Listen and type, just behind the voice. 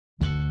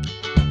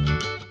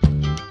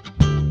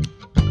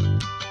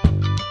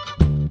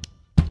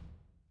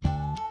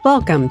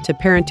Welcome to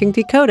Parenting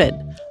Decoded,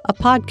 a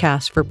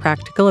podcast for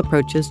practical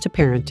approaches to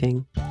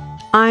parenting.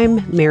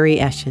 I'm Mary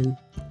Eschen.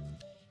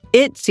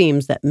 It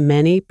seems that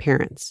many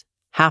parents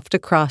have to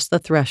cross the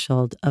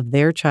threshold of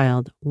their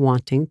child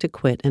wanting to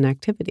quit an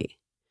activity.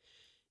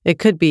 It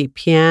could be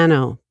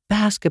piano,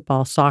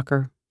 basketball,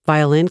 soccer,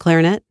 violin,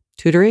 clarinet,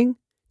 tutoring,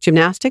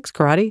 gymnastics,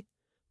 karate,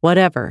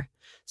 whatever.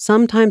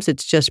 Sometimes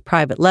it's just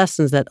private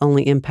lessons that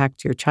only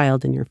impact your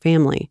child and your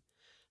family.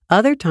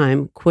 Other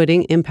time,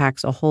 quitting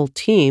impacts a whole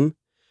team,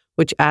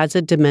 which adds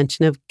a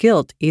dimension of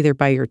guilt either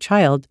by your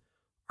child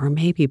or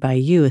maybe by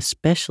you,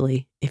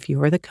 especially if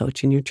you're the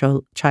coach and your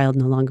child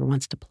no longer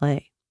wants to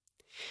play.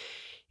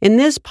 In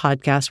this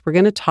podcast, we're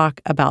going to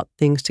talk about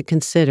things to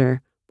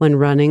consider when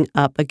running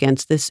up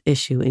against this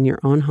issue in your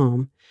own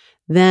home.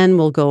 Then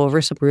we'll go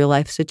over some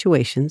real-life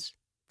situations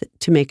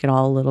to make it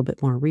all a little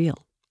bit more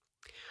real.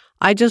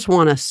 I just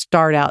want to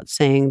start out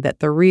saying that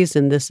the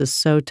reason this is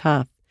so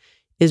tough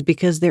is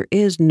because there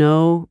is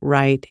no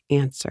right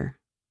answer.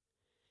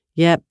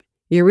 Yep,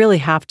 you really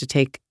have to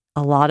take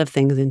a lot of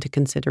things into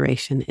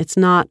consideration. It's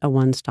not a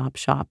one-stop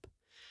shop.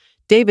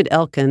 David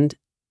Elkind,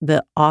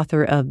 the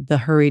author of The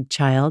Hurried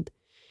Child,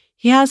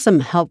 he has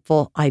some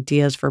helpful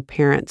ideas for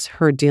parents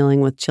who are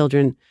dealing with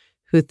children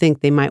who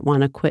think they might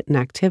want to quit an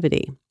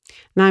activity.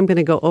 And I'm going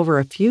to go over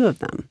a few of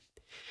them.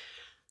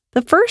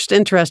 The first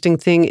interesting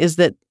thing is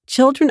that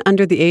children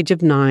under the age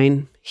of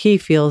 9, he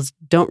feels,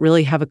 don't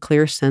really have a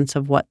clear sense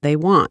of what they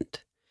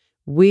want.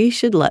 We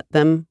should let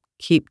them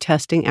keep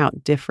testing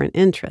out different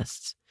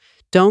interests.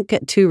 Don't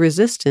get too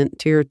resistant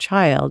to your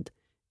child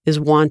is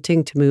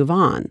wanting to move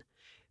on.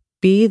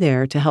 Be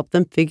there to help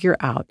them figure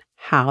out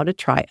how to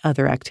try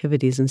other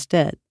activities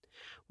instead.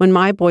 When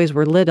my boys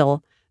were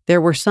little,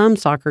 there were some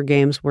soccer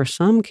games where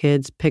some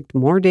kids picked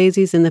more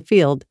daisies in the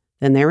field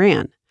than they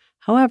ran.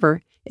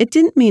 However, it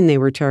didn't mean they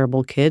were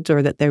terrible kids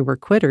or that they were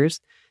quitters.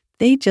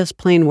 They just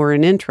plain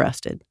weren't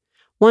interested.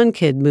 One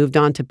kid moved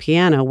on to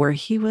piano where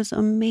he was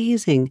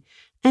amazing,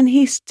 and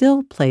he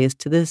still plays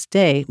to this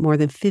day more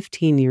than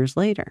 15 years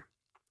later.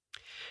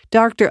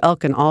 Dr.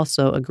 Elkind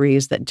also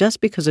agrees that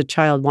just because a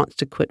child wants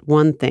to quit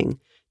one thing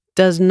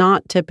does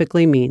not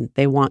typically mean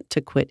they want to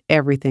quit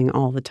everything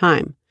all the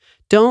time.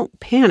 Don't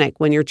panic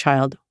when your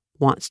child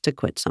wants to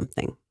quit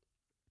something.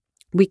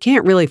 We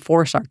can't really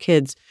force our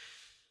kids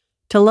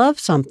to love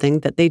something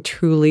that they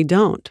truly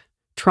don't.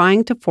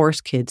 Trying to force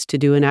kids to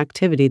do an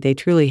activity they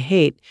truly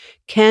hate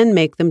can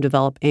make them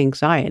develop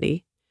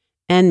anxiety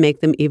and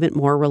make them even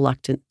more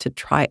reluctant to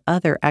try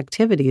other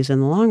activities in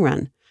the long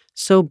run.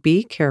 So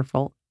be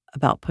careful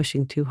about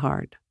pushing too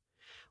hard.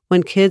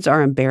 When kids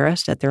are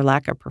embarrassed at their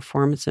lack of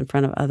performance in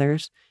front of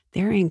others,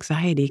 their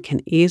anxiety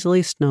can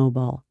easily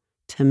snowball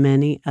to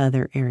many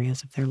other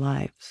areas of their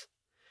lives.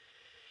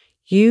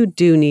 You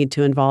do need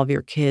to involve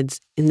your kids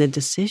in the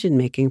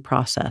decision-making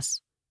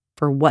process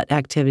for what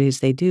activities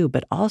they do,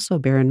 but also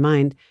bear in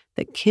mind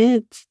that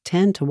kids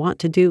tend to want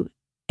to do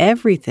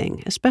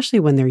everything, especially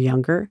when they're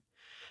younger.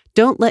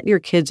 Don't let your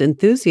kids'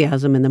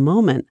 enthusiasm in the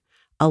moment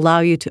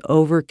allow you to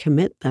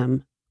overcommit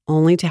them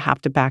only to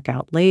have to back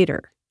out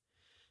later.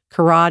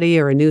 Karate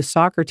or a new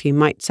soccer team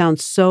might sound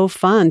so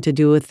fun to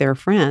do with their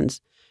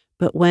friends,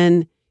 but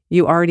when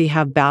you already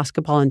have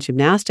basketball and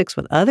gymnastics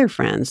with other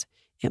friends,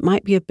 it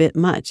might be a bit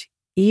much,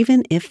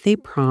 even if they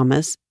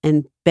promise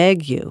and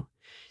beg you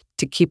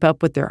to keep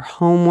up with their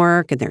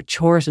homework and their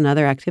chores and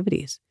other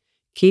activities.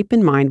 Keep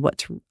in mind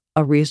what's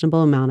a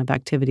reasonable amount of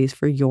activities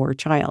for your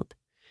child.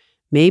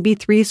 Maybe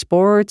 3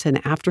 sports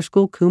and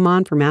after-school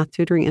Kumon for math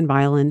tutoring and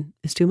violin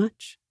is too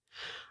much.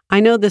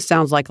 I know this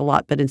sounds like a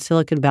lot, but in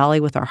Silicon Valley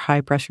with our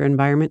high-pressure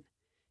environment,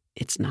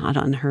 it's not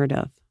unheard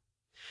of.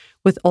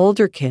 With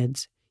older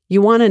kids,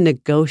 you want to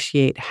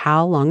negotiate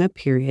how long a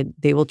period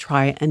they will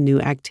try a new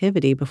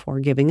activity before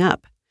giving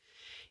up.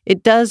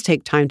 It does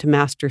take time to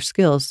master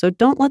skills, so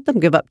don't let them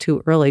give up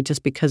too early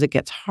just because it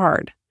gets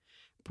hard.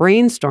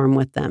 Brainstorm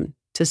with them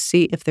to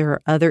see if there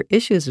are other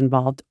issues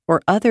involved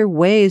or other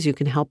ways you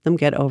can help them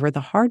get over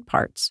the hard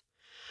parts.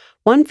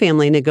 One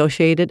family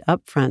negotiated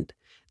up front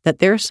that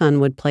their son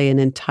would play an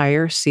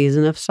entire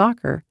season of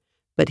soccer,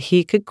 but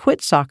he could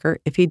quit soccer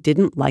if he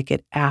didn't like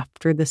it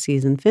after the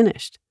season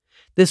finished.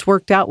 This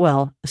worked out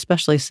well,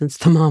 especially since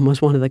the mom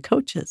was one of the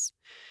coaches.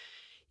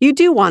 You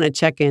do want to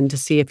check in to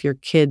see if your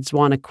kids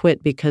want to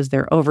quit because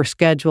they're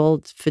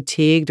overscheduled,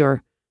 fatigued,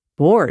 or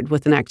bored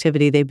with an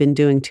activity they've been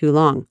doing too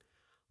long,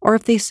 or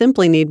if they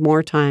simply need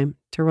more time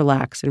to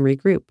relax and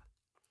regroup.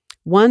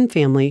 One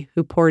family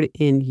who poured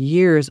in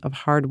years of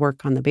hard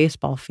work on the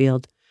baseball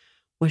field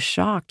was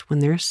shocked when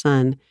their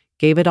son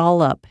gave it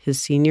all up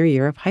his senior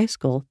year of high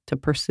school to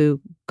pursue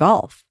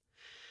golf.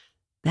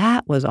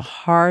 That was a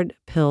hard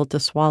pill to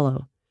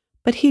swallow,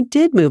 but he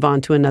did move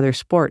on to another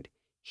sport.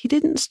 He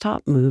didn't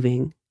stop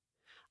moving.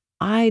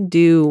 I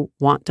do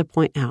want to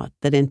point out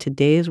that in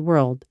today's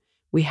world,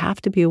 we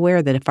have to be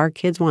aware that if our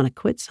kids want to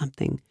quit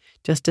something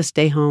just to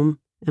stay home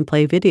and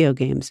play video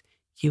games,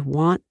 you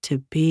want to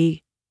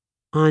be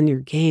on your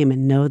game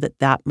and know that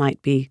that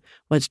might be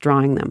what's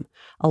drawing them.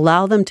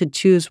 Allow them to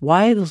choose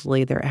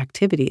wisely their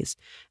activities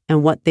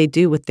and what they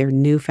do with their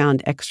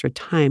newfound extra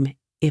time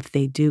if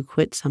they do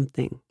quit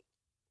something.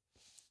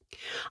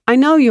 I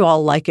know you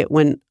all like it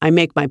when I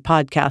make my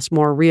podcast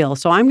more real,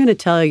 so I'm going to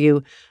tell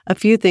you a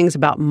few things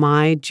about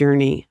my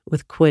journey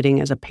with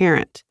quitting as a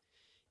parent.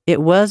 It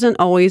wasn't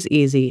always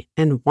easy,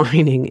 and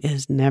whining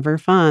is never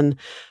fun,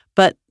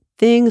 but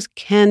things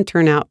can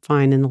turn out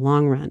fine in the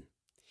long run.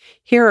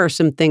 Here are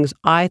some things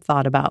I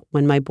thought about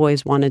when my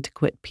boys wanted to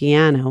quit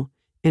piano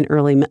in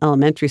early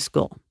elementary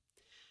school.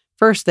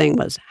 First thing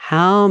was,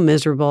 how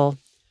miserable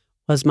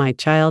was my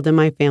child and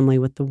my family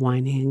with the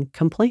whining and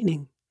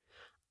complaining?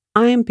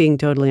 I'm being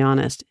totally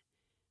honest.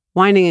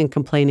 Whining and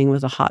complaining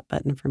was a hot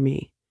button for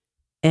me.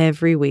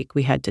 Every week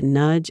we had to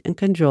nudge and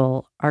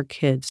cajole our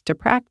kids to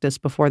practice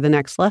before the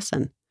next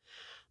lesson.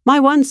 My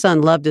one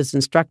son loved his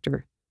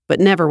instructor, but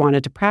never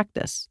wanted to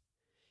practice.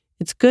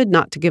 It's good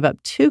not to give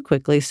up too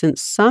quickly,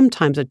 since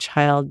sometimes a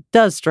child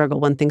does struggle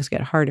when things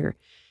get harder,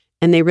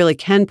 and they really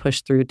can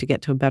push through to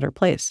get to a better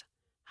place.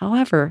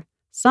 However,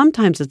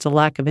 sometimes it's a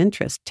lack of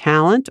interest,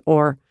 talent,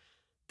 or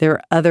there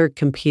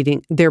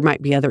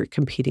might be other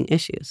competing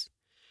issues.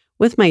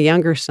 With my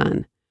younger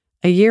son,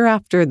 a year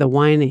after the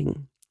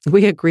whining,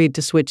 we agreed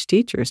to switch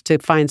teachers to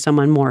find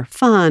someone more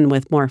fun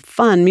with more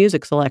fun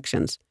music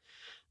selections.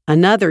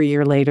 Another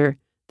year later,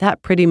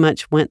 that pretty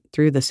much went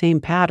through the same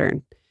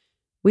pattern.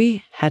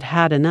 We had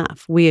had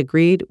enough. We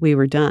agreed we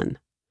were done.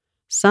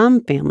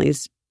 Some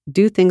families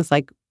do things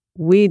like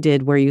we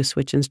did, where you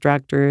switch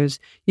instructors,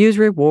 use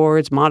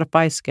rewards,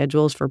 modify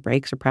schedules for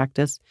breaks or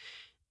practice,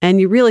 and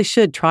you really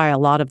should try a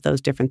lot of those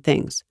different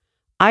things.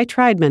 I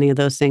tried many of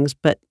those things,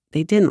 but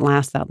they didn't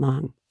last that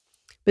long.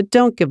 But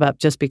don't give up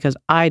just because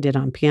I did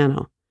on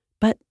piano.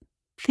 But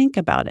think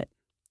about it.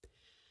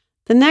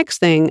 The next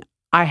thing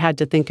I had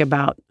to think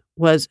about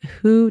was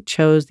who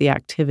chose the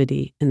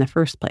activity in the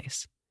first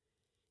place.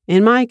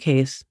 In my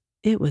case,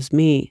 it was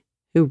me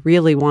who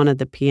really wanted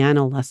the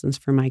piano lessons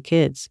for my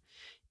kids.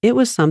 It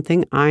was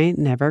something I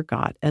never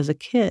got as a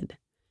kid.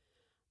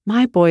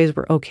 My boys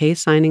were okay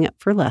signing up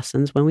for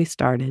lessons when we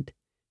started,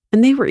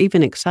 and they were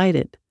even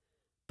excited.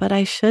 But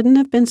I shouldn't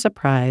have been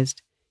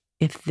surprised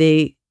if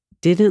they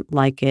didn't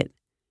like it,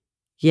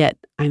 yet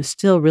I'm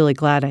still really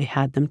glad I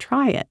had them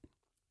try it.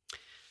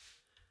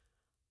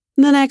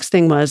 The next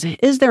thing was,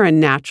 is there a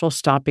natural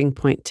stopping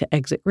point to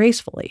exit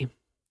gracefully?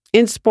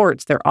 In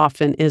sports, there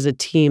often is a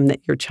team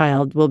that your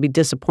child will be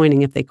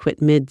disappointing if they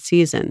quit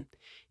mid-season.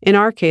 In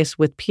our case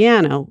with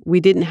piano, we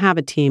didn't have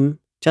a team,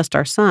 just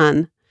our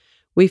son.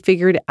 We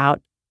figured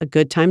out a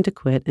good time to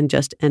quit and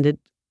just ended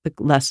the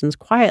lessons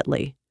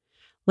quietly.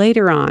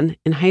 Later on,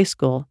 in high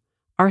school,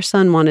 our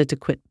son wanted to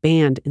quit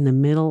band in the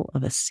middle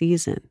of a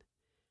season.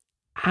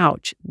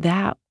 Ouch,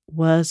 that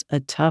was a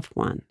tough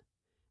one.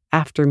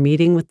 After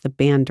meeting with the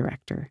band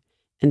director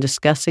and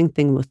discussing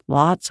things with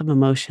lots of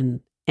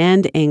emotion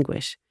and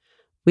anguish,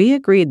 we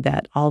agreed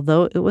that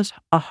although it was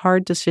a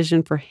hard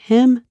decision for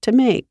him to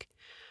make,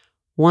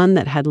 one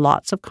that had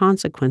lots of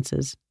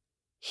consequences,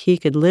 he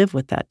could live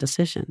with that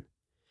decision.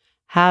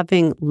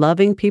 Having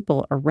loving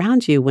people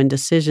around you when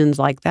decisions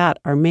like that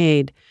are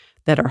made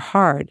that are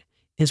hard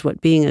is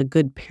what being a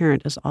good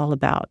parent is all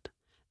about.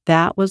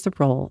 That was the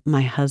role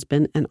my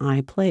husband and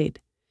I played.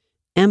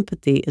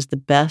 Empathy is the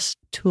best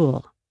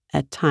tool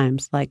at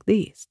times like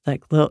these,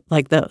 like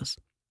those.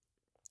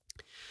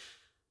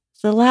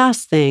 The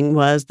last thing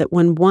was that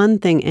when one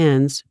thing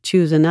ends,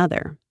 choose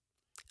another.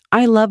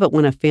 I love it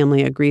when a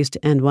family agrees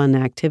to end one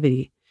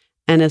activity,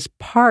 and as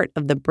part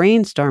of the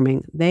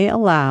brainstorming, they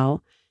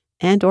allow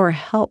and or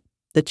help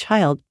the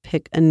child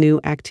pick a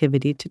new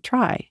activity to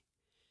try.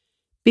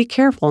 Be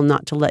careful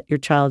not to let your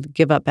child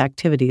give up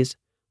activities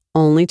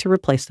only to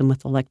replace them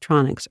with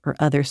electronics or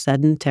other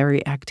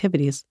sedentary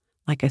activities,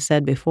 like I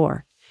said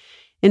before.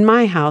 In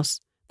my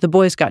house, the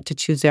boys got to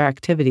choose their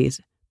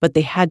activities, but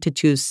they had to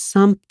choose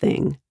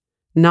something,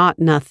 not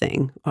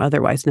nothing,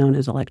 otherwise known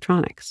as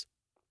electronics.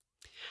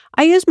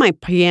 I use my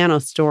piano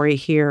story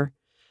here,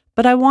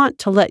 but I want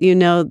to let you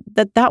know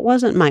that that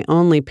wasn't my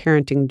only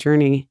parenting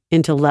journey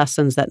into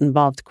lessons that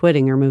involved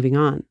quitting or moving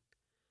on.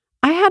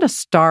 I had a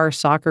star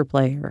soccer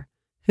player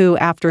who,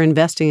 after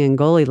investing in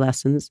goalie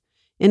lessons,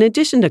 in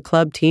addition to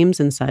club teams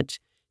and such,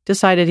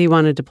 decided he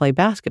wanted to play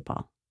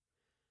basketball.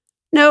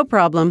 No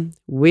problem.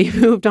 We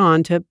moved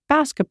on to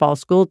basketball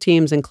school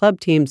teams and club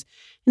teams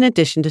in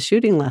addition to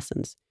shooting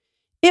lessons.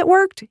 It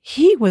worked.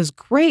 He was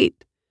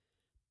great.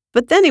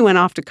 But then he went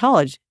off to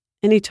college,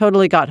 and he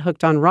totally got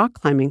hooked on rock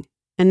climbing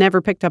and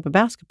never picked up a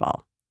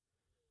basketball.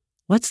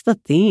 What's the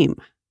theme?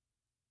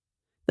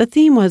 The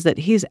theme was that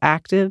he's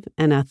active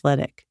and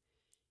athletic.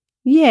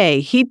 Yay,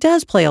 he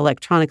does play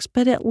electronics,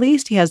 but at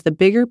least he has the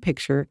bigger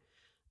picture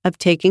of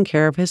taking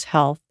care of his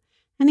health,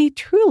 and he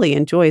truly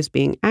enjoys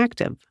being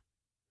active.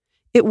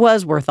 It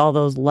was worth all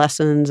those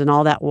lessons and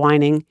all that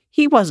whining.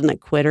 He wasn't a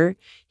quitter.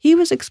 He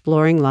was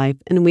exploring life,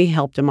 and we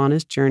helped him on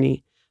his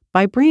journey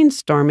by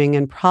brainstorming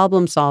and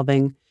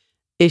problem-solving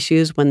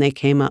issues when they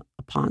came up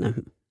upon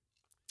him.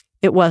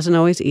 It wasn't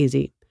always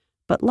easy,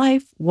 but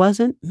life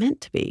wasn't meant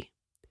to be.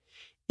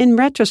 In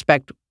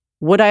retrospect,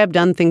 would I have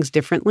done things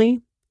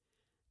differently?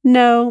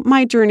 No,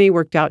 my journey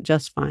worked out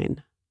just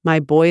fine. My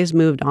boys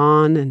moved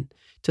on and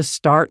to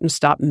start and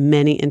stop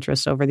many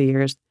interests over the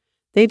years.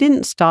 They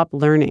didn't stop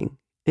learning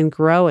and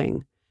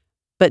growing,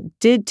 but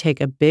did take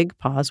a big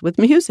pause with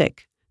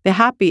music. The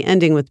happy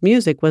ending with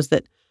music was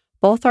that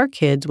both our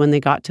kids, when they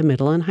got to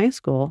middle and high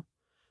school,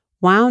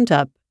 wound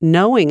up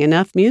knowing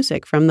enough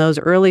music from those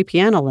early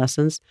piano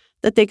lessons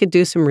that they could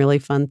do some really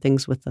fun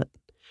things with it.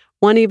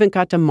 One even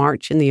got to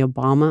march in the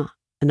Obama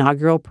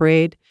inaugural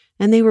parade,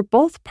 and they were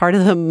both part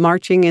of the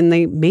marching in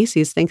the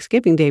Macy's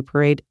Thanksgiving Day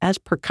parade as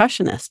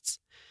percussionists.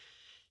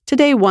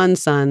 Today, one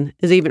son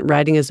is even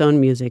writing his own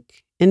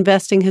music,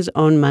 investing his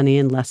own money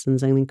in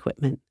lessons and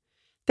equipment.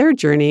 Their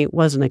journey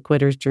wasn't a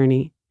quitter's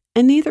journey,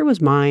 and neither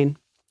was mine.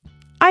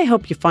 I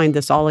hope you find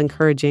this all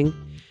encouraging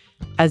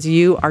as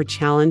you are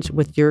challenged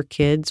with your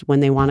kids when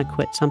they want to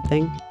quit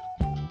something.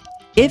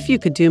 If you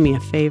could do me a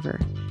favor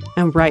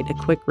and write a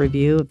quick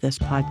review of this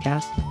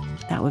podcast,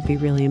 that would be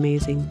really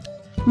amazing.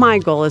 My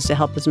goal is to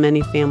help as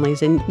many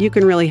families, and you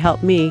can really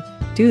help me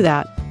do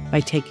that by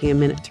taking a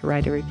minute to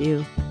write a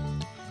review.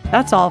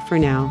 That's all for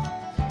now.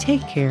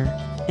 Take care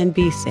and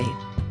be safe.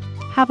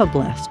 Have a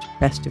blessed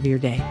rest of your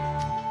day.